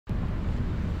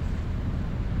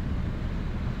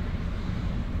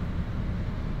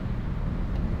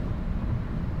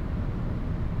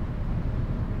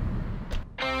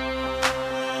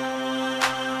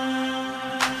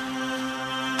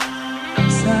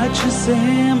Such a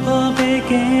simple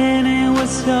beginning was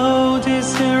so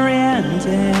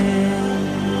disorienting.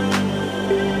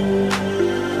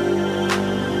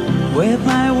 With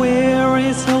my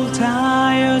weary soul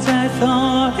tired, I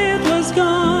thought it was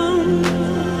gone.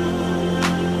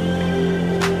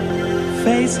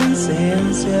 Facing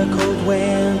sincere cold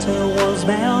winter was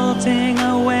melting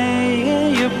away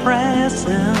in your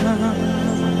presence.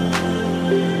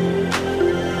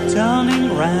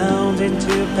 Turning round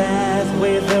into path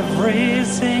with every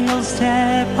single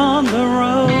step on the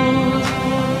road.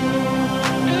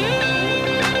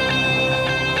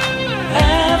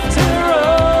 After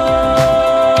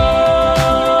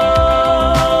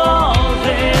all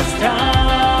this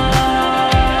time,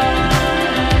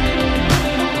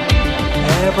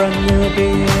 every new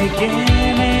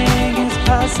beginning is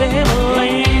possible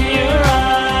in your eyes.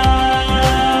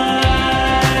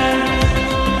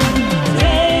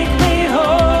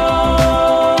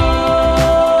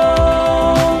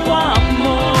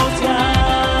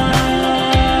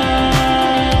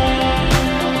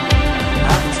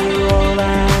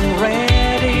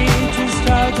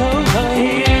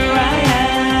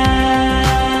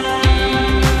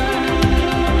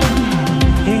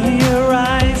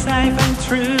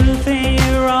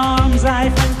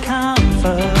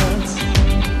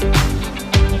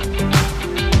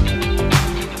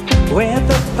 With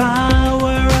the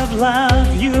power of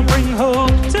love, you bring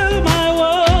hope to my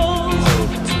world.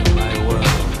 Hope to my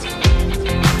world.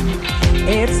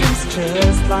 It seems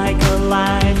just like a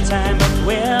lifetime, but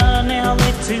we're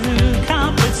nearly two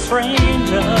complete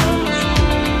strangers.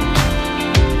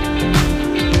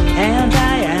 And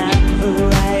I am who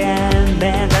I am,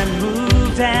 and I'm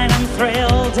moved and I'm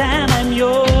thrilled and I'm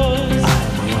yours.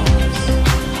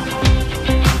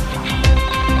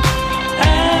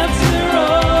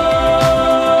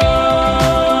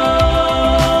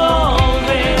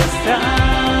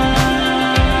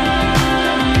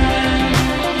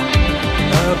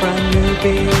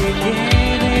 Be